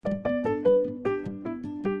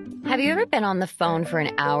Have you ever been on the phone for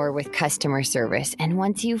an hour with customer service, and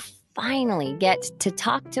once you finally get to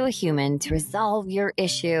talk to a human to resolve your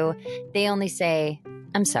issue, they only say,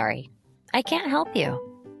 "I'm sorry, I can't help you."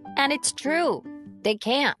 And it's true. They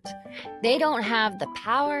can't. They don't have the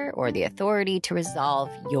power or the authority to resolve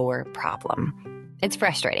your problem. It's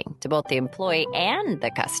frustrating to both the employee and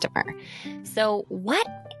the customer. So, what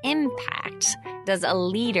impact does a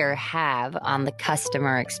leader have on the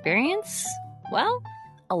customer experience? Well,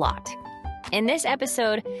 a lot. In this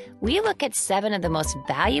episode, we look at 7 of the most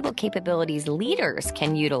valuable capabilities leaders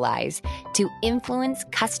can utilize to influence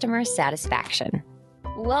customer satisfaction.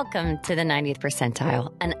 Welcome to the 90th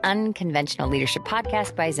Percentile, an unconventional leadership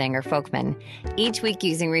podcast by Zenger Folkman. Each week,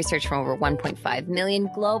 using research from over 1.5 million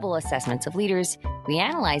global assessments of leaders, we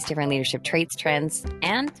analyze different leadership traits, trends,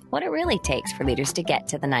 and what it really takes for leaders to get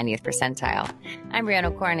to the 90th percentile. I'm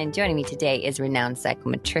Brianna O'Corn, and joining me today is renowned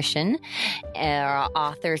psychometrician,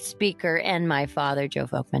 author, speaker, and my father, Joe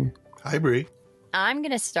Folkman. Hi, Bri. I'm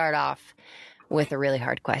going to start off with a really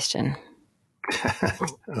hard question.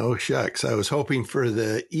 Oh, shucks. I was hoping for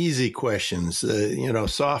the easy questions,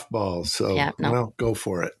 softballs. So, go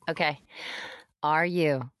for it. Okay. Are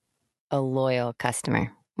you a loyal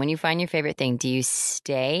customer? When you find your favorite thing, do you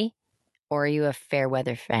stay, or are you a fair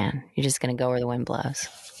weather fan? You're just going to go where the wind blows.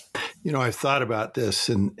 I've thought about this,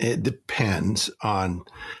 and it depends on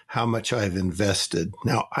how much I've invested.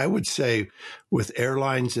 Now, I would say with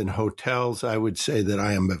airlines and hotels, I would say that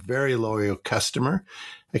I am a very loyal customer.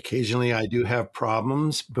 Occasionally, I do have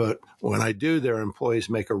problems, but when I do, their employees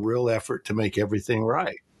make a real effort to make everything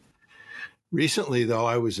right. Recently, though,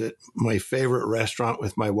 I was at my favorite restaurant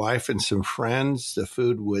with my wife and some friends. The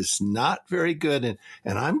food was not very good,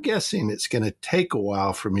 and I'm guessing it's going to take a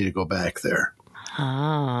while for me to go back there.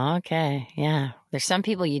 Oh, okay. Yeah. There's some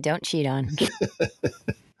people you don't cheat on.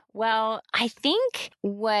 Well, I think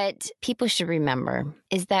what people should remember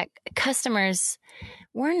is that customers,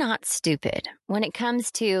 we're not stupid when it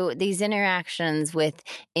comes to these interactions with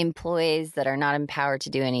employees that are not empowered to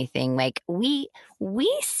do anything. Like we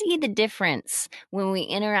see the difference when we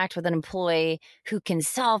interact with an employee who can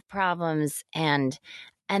solve problems and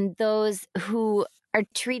those who are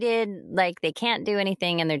treated like they can't do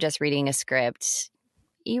anything and they're just reading a script.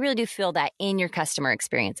 You really do feel that in your customer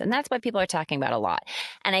experience. And that's what people are talking about a lot.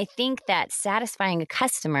 And I think that satisfying a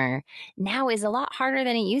customer now is a lot harder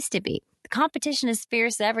than it used to be. The competition is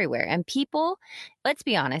fierce everywhere. And people, let's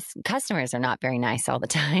be honest, customers are not very nice all the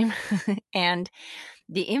time. And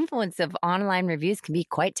the influence of online reviews can be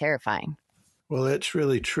quite terrifying. Well, it's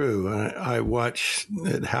really true. I watch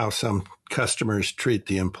how some customers treat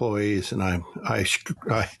the employees, and I'm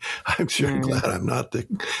sure glad I'm not the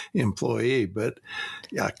employee. But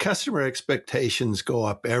yeah, customer expectations go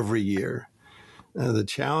up every year. The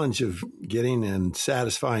challenge of getting and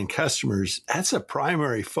satisfying customers, that's a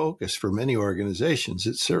primary focus for many organizations.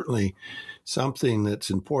 It's certainly something that's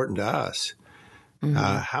important to us. Mm-hmm.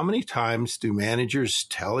 How many times do managers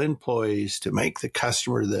tell employees to make the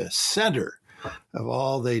customer the center of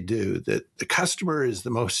all they do, that the customer is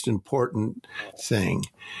the most important thing?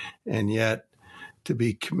 And yet to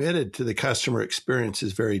be committed to the customer experience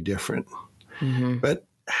is very different. Mm-hmm. But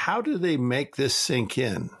how do they make this sink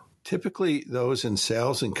in? Typically, those in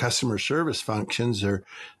sales and customer service functions are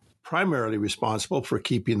primarily responsible for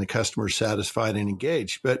keeping the customer satisfied and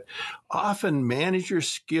engaged. But often manager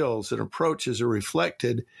skills and approaches are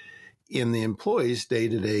reflected in the employees'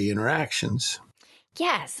 day-to-day interactions.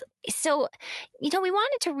 Yes. So, we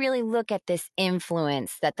wanted to really look at this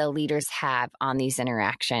influence that the leaders have on these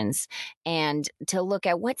interactions and to look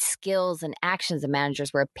at what skills and actions of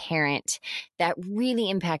managers were apparent that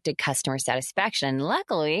really impacted customer satisfaction. And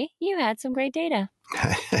luckily, you had some great data.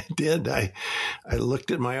 I did. I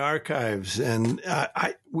looked at my archives, and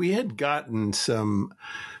we had gotten some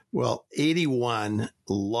 81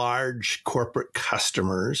 large corporate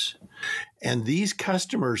customers. And these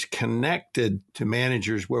customers connected to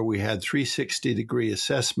managers where we had 360-degree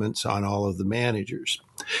assessments on all of the managers.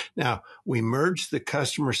 Now, we merged the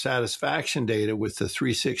customer satisfaction data with the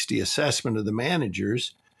 360 assessment of the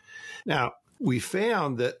managers. Now, we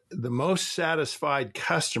found that the most satisfied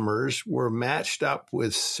customers were matched up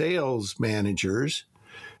with sales managers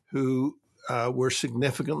who were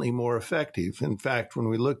significantly more effective. In fact, when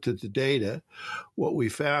we looked at the data, what we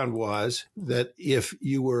found was that if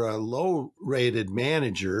you were a low-rated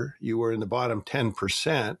manager, you were in the bottom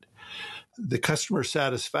 10%, the customer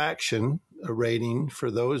satisfaction rating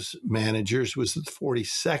for those managers was the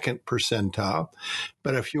 42nd percentile.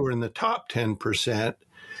 But if you were in the top 10%,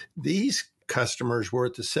 these customers were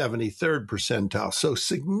at the 73rd percentile. So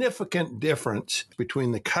significant difference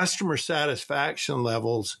between the customer satisfaction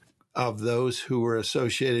levels of those who were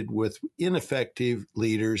associated with ineffective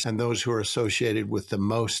leaders and those who are associated with the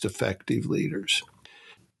most effective leaders.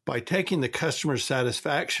 By taking the customer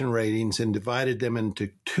satisfaction ratings and divided them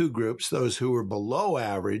into two groups, those who were below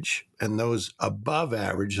average and those above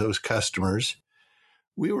average, those customers,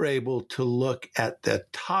 we were able to look at the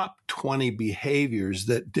top 20 behaviors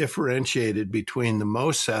that differentiated between the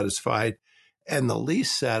most satisfied and the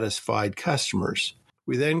least satisfied customers.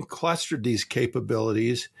 We then clustered these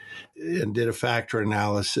capabilities and did a factor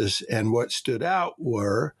analysis. And what stood out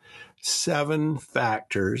were 7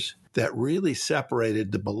 factors that really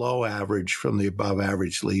separated the below average from the above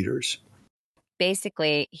average leaders.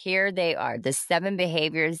 Basically, here they are, the 7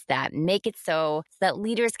 behaviors that make it so that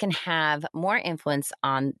leaders can have more influence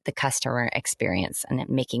on the customer experience and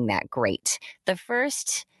making that great. The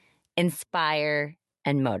first, inspire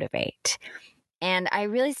and motivate. And I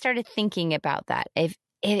really started thinking about that.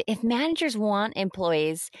 If managers want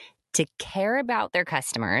employees to care about their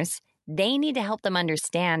customers, they need to help them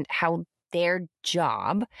understand how their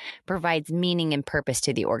job provides meaning and purpose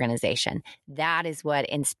to the organization. That is what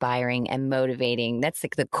inspiring and motivating, that's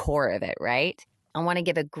like the core of it, right? I want to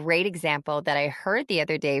give a great example that I heard the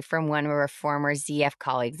other day from one of our former ZF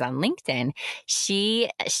colleagues on LinkedIn. She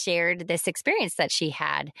shared this experience that she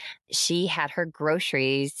had. She had her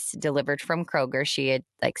groceries delivered from Kroger. She had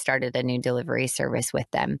started a new delivery service with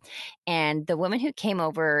them. And the woman who came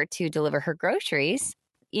over to deliver her groceries,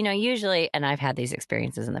 usually, and I've had these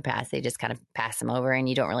experiences in the past, they just kind of pass them over and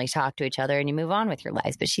you don't really talk to each other and you move on with your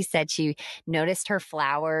lives. But she said she noticed her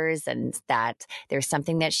flowers and that there's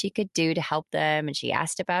something that she could do to help them. And she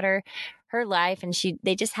asked about her life, and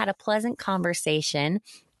they just had a pleasant conversation.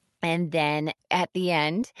 And then at the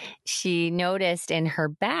end, she noticed in her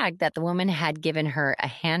bag that the woman had given her a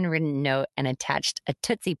handwritten note and attached a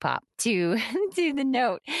Tootsie Pop to the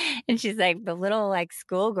note. And she's like, the little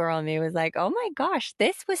schoolgirl in me was like, oh my gosh,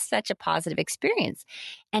 this was such a positive experience.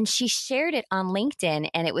 And she shared it on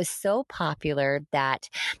LinkedIn, and it was so popular that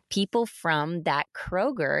people from that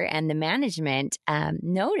Kroger and the management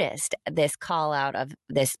noticed this call out of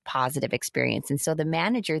this positive experience. And so the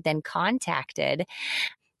manager then contacted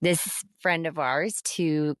this friend of ours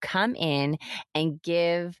to come in and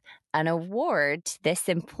give an award to this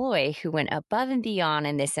employee who went above and beyond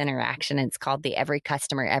in this interaction. It's called the Every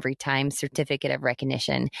Customer, Every Time Certificate of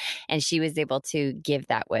Recognition. And she was able to give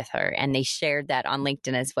that with her. And they shared that on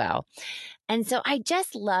LinkedIn as well. And so I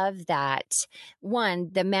just love that, one,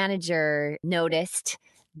 the manager noticed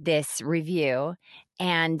this review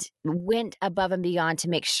and went above and beyond to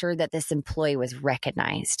make sure that this employee was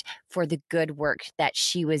recognized for the good work that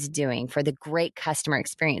she was doing, for the great customer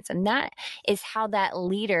experience. And that is how that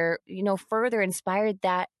leader, further inspired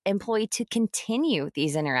that employee to continue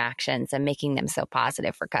these interactions and making them so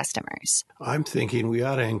positive for customers. I'm thinking we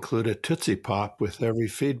ought to include a Tootsie Pop with every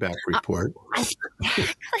feedback report.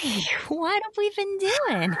 Exactly. What have we been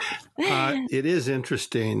doing? It is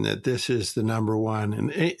interesting that this is the number one. And,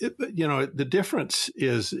 the difference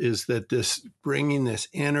is that this bringing this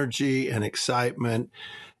energy and excitement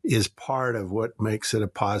is part of what makes it a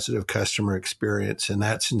positive customer experience, and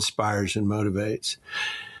that's inspires and motivates.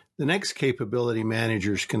 The next capability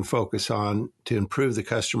managers can focus on to improve the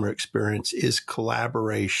customer experience is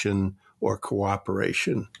collaboration or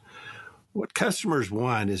cooperation. What customers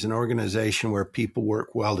want is an organization where people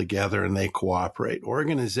work well together and they cooperate.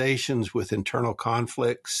 Organizations with internal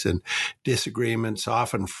conflicts and disagreements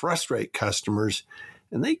often frustrate customers,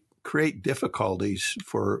 and they create difficulties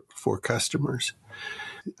for customers.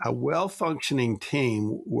 A well-functioning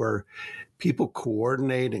team where people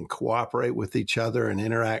coordinate and cooperate with each other and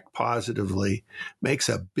interact positively makes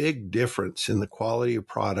a big difference in the quality of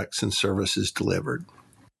products and services delivered.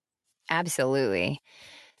 Absolutely.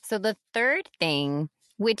 So the third thing,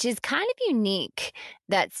 which is kind of unique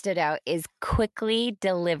that stood out, is quickly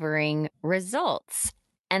delivering results.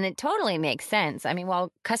 And it totally makes sense. I mean,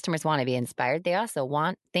 while customers want to be inspired, they also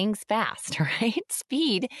want things fast, right?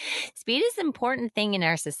 Speed is an important thing in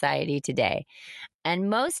our society today. And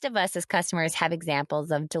most of us as customers have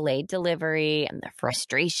examples of delayed delivery and the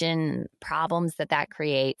frustration and problems that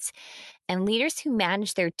creates. And leaders who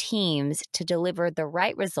manage their teams to deliver the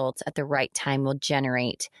right results at the right time will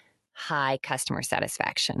generate high customer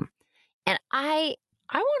satisfaction. And I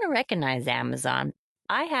want to recognize Amazon.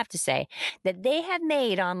 I have to say that they have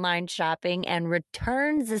made online shopping and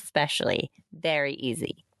returns especially very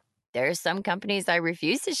easy. There are some companies I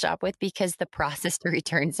refuse to shop with because the process to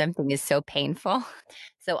return something is so painful.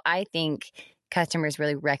 So I think Customers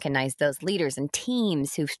really recognize those leaders and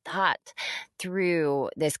teams who've thought through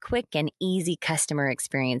this quick and easy customer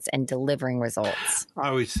experience and delivering results. I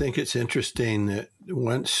always think it's interesting that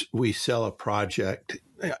once we sell a project,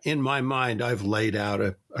 in my mind, I've laid out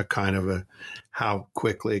a kind of a how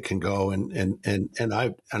quickly it can go, and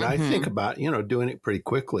I think about doing it pretty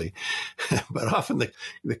quickly, but often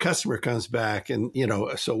the customer comes back and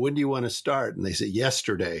so when do you want to start? And they say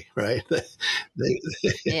yesterday, right?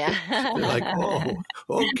 Yeah, they're like, oh,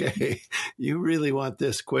 okay, you really want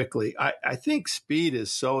this quickly. I think speed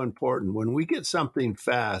is so important. When we get something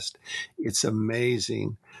fast, it's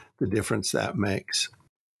amazing the difference that makes.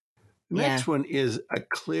 The next one is a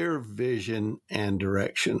clear vision and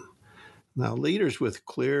direction. Now, leaders with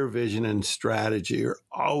clear vision and strategy are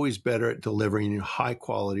always better at delivering a high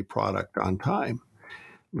quality product on time.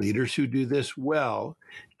 Leaders who do this well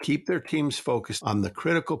keep their teams focused on the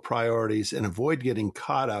critical priorities and avoid getting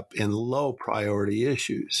caught up in low priority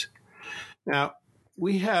issues. Now,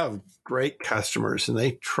 we have great customers and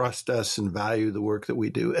they trust us and value the work that we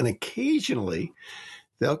do. And occasionally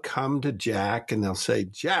they'll come to Jack and they'll say,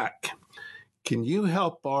 Jack, can you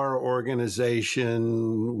help our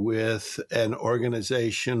organization with an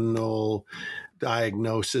organizational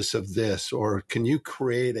diagnosis of this? Or can you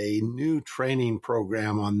create a new training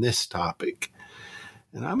program on this topic?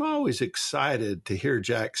 And I'm always excited to hear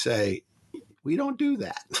Jack say, we don't do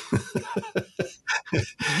that.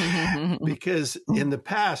 Because in the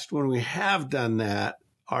past, when we have done that,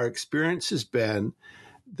 our experience has been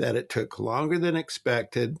that it took longer than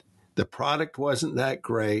expected. The product wasn't that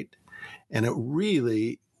great. And it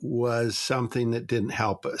really was something that didn't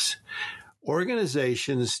help us.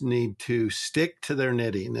 Organizations need to stick to their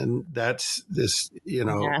knitting. And that's this,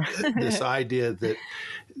 this idea that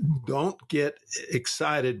don't get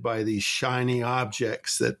excited by these shiny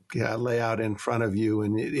objects that lay out in front of you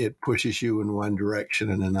and it pushes you in one direction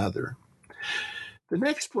and another. The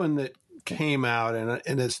next one that came out,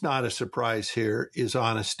 and it's not a surprise here, is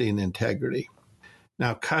honesty and integrity.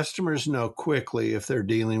 Now, customers know quickly if they're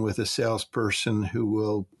dealing with a salesperson who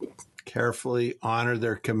will carefully honor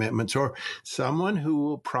their commitments or someone who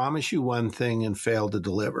will promise you one thing and fail to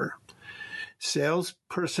deliver. Sales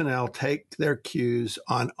personnel take their cues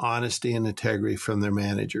on honesty and integrity from their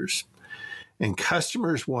managers. And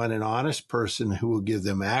customers want an honest person who will give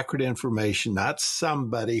them accurate information, not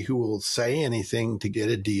somebody who will say anything to get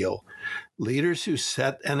a deal. Leaders who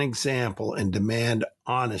set an example and demand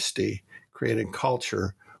honesty create a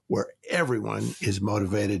culture where everyone is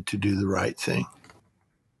motivated to do the right thing.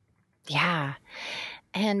 Yeah.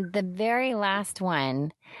 And the very last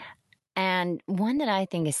one, and one that I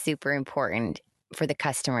think is super important for the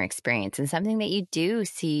customer experience and something that you do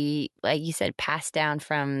see, like you said, passed down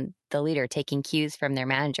from the leader taking cues from their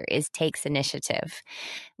manager, is takes initiative.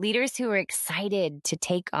 Leaders who are excited to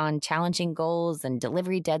take on challenging goals and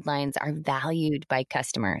delivery deadlines are valued by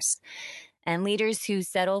customers. And leaders who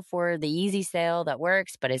settle for the easy sale that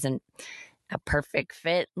works but isn't a perfect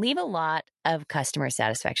fit leave a lot of customer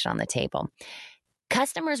satisfaction on the table.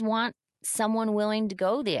 Customers want someone willing to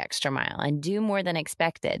go the extra mile and do more than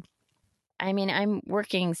expected. I mean, I'm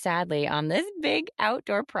working sadly on this big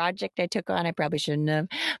outdoor project I took on. I probably shouldn't have,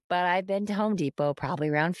 but I've been to Home Depot probably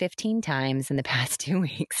around 15 times in the past 2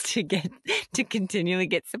 weeks to continually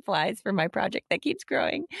get supplies for my project that keeps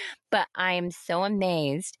growing. But I am so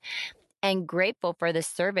amazed and grateful for the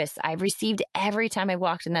service I've received every time I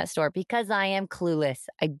walked in that store because I am clueless.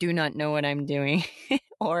 I do not know what I'm doing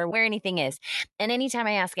or where anything is. And anytime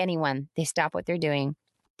I ask anyone, they stop what they're doing.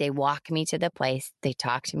 They walk me to the place. They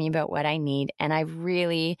talk to me about what I need. And I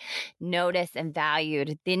really noticed and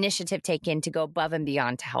valued the initiative taken to go above and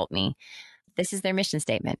beyond to help me. This is their mission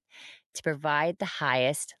statement: to provide the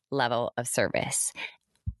highest level of service.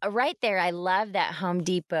 Right there, I love that Home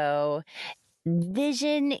Depot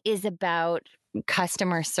vision is about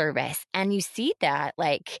customer service. And you see that,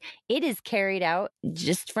 like, it is carried out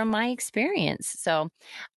just from my experience. So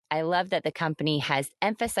I love that the company has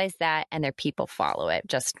emphasized that and their people follow it,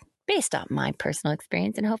 just based on my personal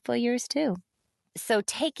experience and hopefully yours too. So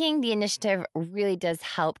taking the initiative really does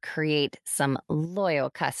help create some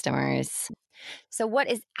loyal customers. So what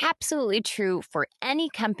is absolutely true for any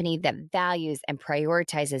company that values and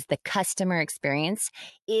prioritizes the customer experience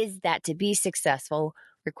is that to be successful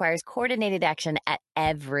requires coordinated action at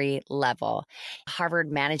every level.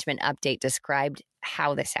 Harvard Management Update described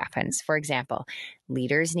how this happens. For example,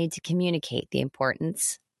 leaders need to communicate the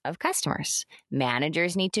importance of customers.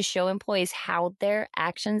 Managers need to show employees how their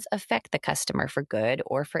actions affect the customer for good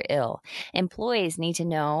or for ill. Employees need to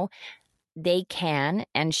know they can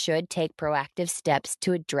and should take proactive steps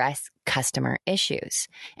to address customer issues.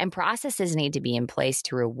 And processes need to be in place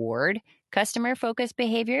to reward customer-focused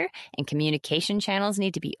behavior, and communication channels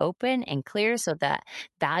need to be open and clear so that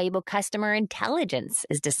valuable customer intelligence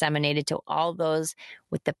is disseminated to all those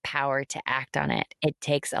with the power to act on it. It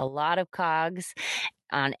takes a lot of cogs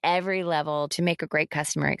on every level to make a great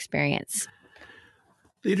customer experience.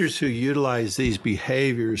 Leaders who utilize these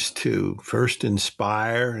behaviors to first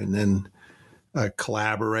inspire and then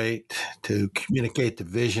collaborate, to communicate the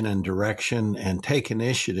vision and direction, and take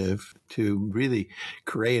initiative to really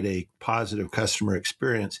create a positive customer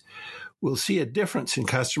experience, will see a difference in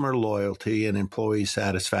customer loyalty and employee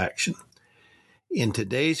satisfaction. In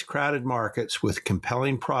today's crowded markets with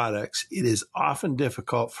compelling products, it is often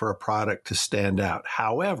difficult for a product to stand out.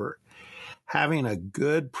 However, having a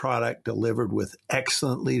good product delivered with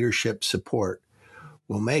excellent leadership support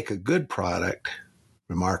will make a good product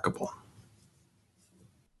remarkable.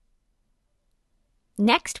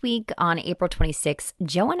 Next week on April 26th,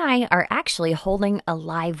 Joe and I are actually holding a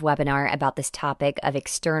live webinar about this topic of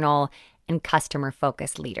external and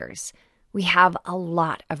customer-focused leaders. We have a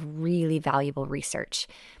lot of really valuable research.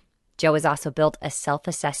 Joe has also built a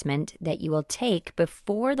self-assessment that you will take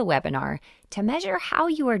before the webinar to measure how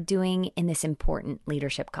you are doing in this important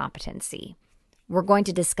leadership competency. We're going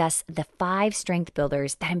to discuss the 5 strength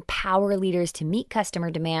builders that empower leaders to meet customer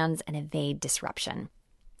demands and evade disruption.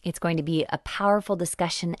 It's going to be a powerful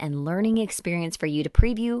discussion and learning experience for you to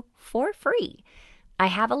preview for free. I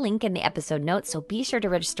have a link in the episode notes, so be sure to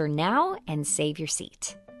register now and save your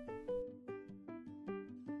seat.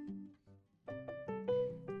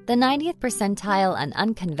 The 90th Percentile, an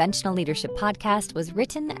Unconventional Leadership podcast, was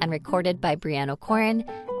written and recorded by Brianna Corin,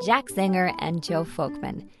 Jack Zenger, and Joe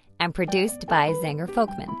Folkman, and produced by Zenger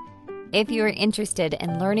Folkman. If you are interested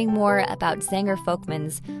in learning more about Zenger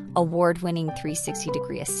Folkman's award-winning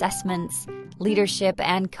 360-degree assessments, leadership,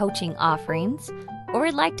 and coaching offerings, or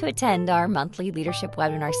would like to attend our monthly leadership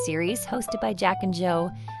webinar series hosted by Jack and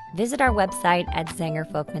Joe, visit our website at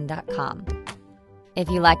zengerfolkman.com. If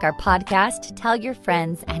you like our podcast, tell your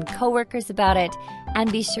friends and coworkers about it,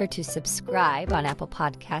 and be sure to subscribe on Apple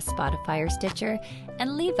Podcasts, Spotify, or Stitcher,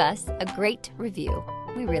 and leave us a great review.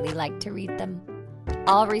 We really like to read them.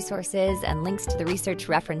 All resources and links to the research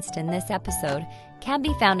referenced in this episode can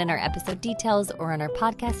be found in our episode details or on our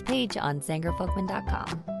podcast page on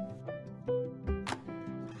zengerfolkman.com.